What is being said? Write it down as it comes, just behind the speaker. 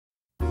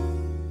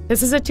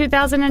This is a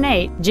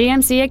 2008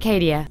 GMC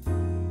Acadia.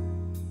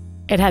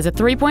 It has a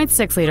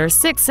 3.6-liter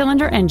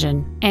six-cylinder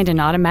engine and an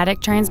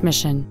automatic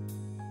transmission.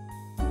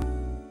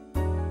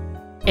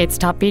 Its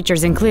top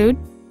features include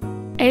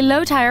a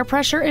low tire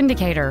pressure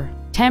indicator,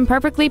 10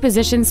 perfectly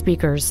positioned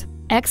speakers,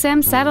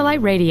 XM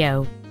satellite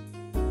radio,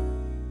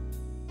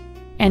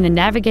 and the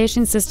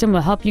navigation system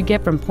will help you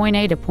get from point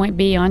A to point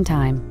B on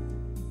time.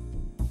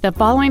 The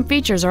following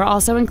features are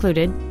also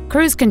included: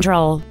 cruise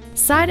control,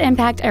 side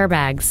impact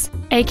airbags,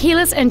 a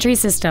keyless entry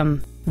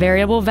system,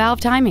 variable valve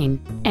timing,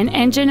 an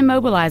engine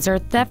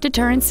immobilizer theft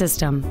deterrent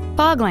system,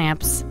 fog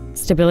lamps,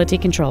 stability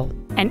control,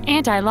 an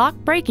anti-lock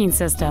braking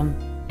system,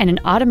 and an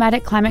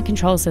automatic climate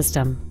control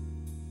system.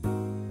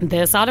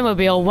 This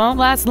automobile won't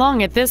last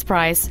long at this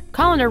price.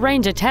 Call and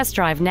arrange a test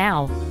drive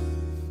now.